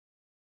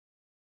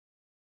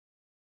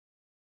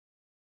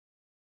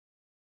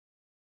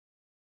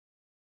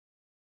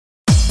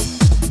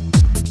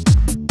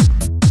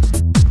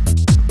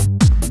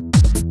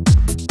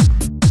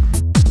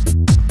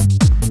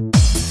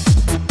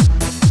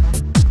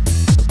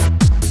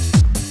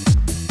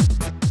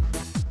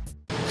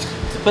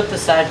put the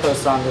side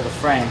post onto the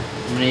frame,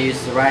 I'm going to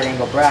use the right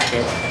angle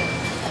bracket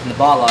and the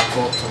ball lock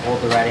bolt to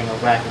hold the right angle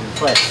bracket in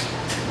place.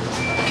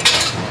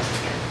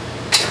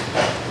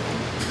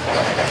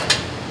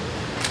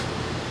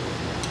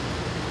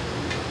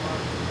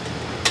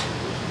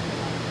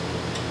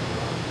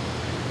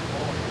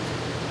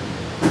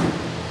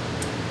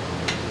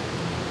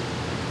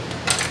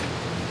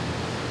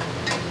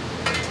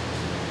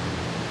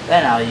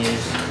 Then I'll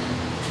use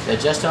the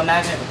adjusto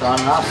magnet with the on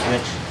and off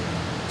switch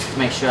to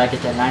make sure I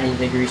get that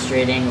 90-degree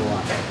straight angle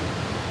on.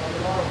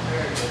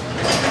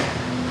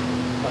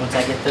 Once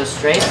I get those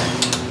straight,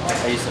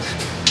 I use the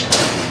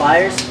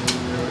pliers,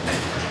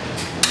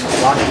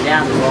 lock it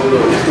down to roll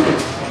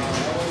over.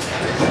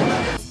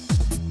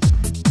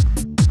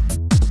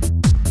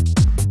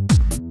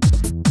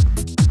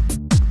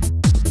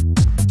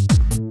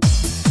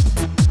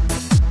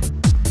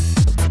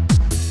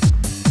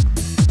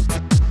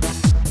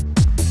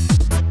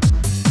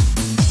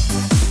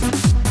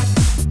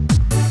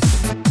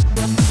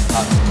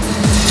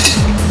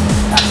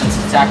 Now since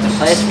it's in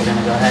place, we're going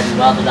to go ahead and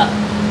weld it up.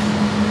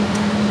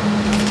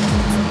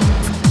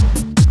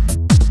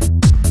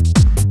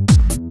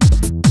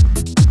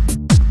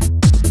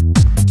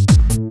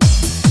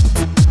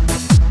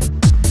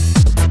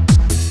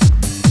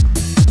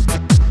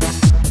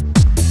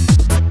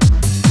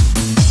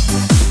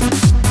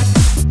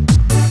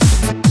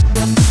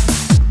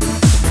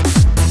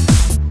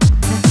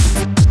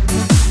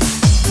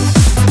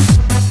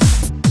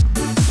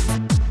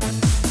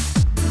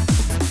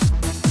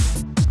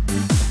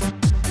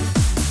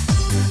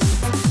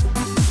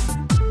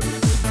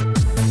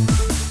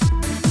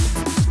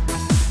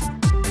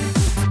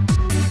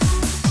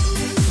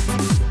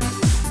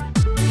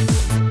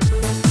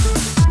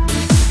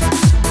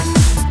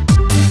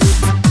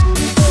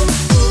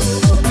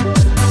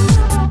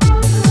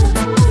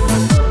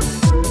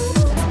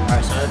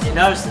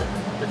 Notice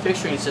that the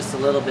fixturing is just a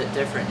little bit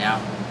different now.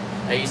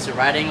 I used the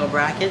right angle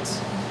brackets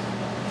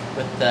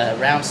with the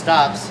round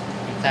stops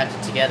and clamped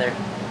it together,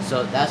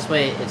 so that's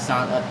way it's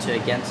not up to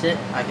against it.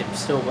 I can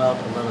still weld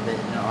a little bit,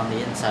 on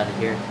the inside of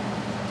here.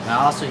 And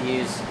I also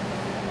use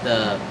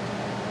the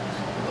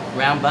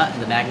round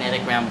button, the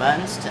magnetic round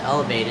buttons, to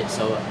elevate it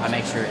so I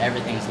make sure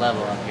everything's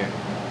level up here.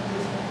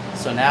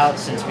 So now,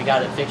 since we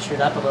got it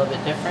fixtured up a little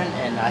bit different,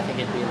 and I think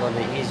it'd be a little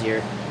bit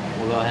easier,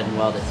 we'll go ahead and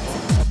weld it.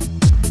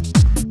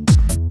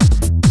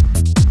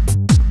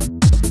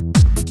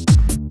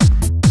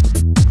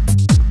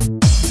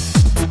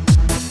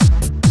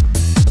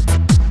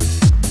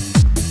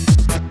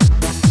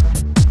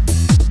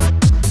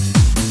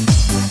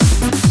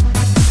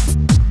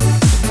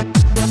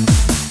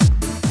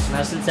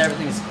 Since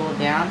everything's cooled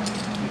down,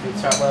 we can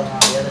start welding on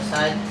the other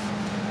side.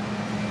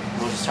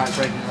 We'll just start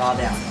breaking it all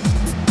down.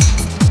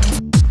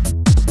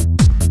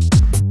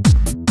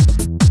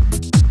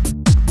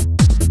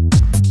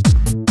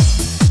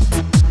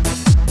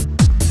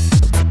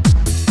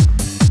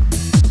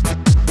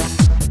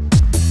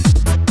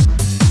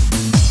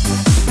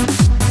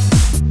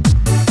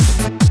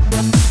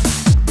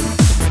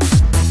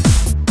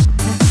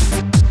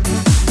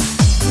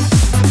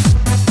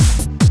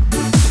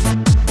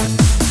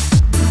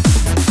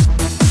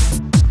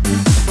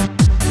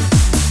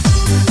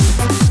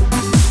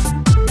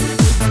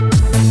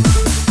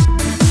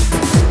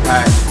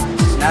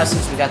 Now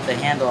since we got the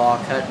handle all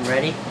cut and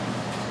ready,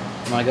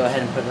 I'm going to go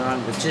ahead and put it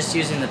on with just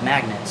using the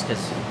magnets,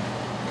 because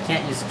you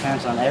can't use the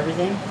clamps on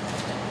everything,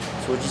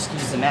 so we'll just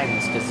use the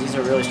magnets because these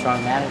are really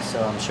strong magnets,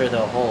 so I'm sure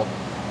they'll hold.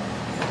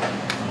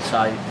 And so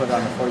I put it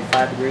on the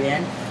 45-degree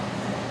end,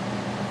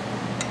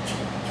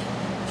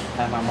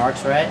 have my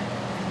marks right,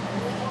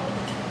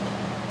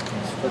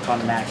 just flip on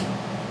the magnet.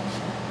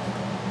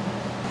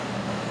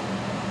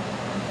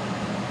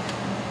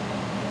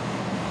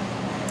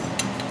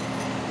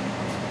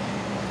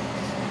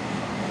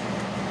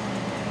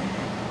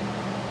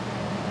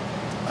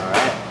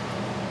 Alright,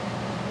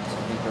 so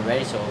I think we're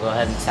ready, so we'll go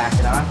ahead and tack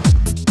it on.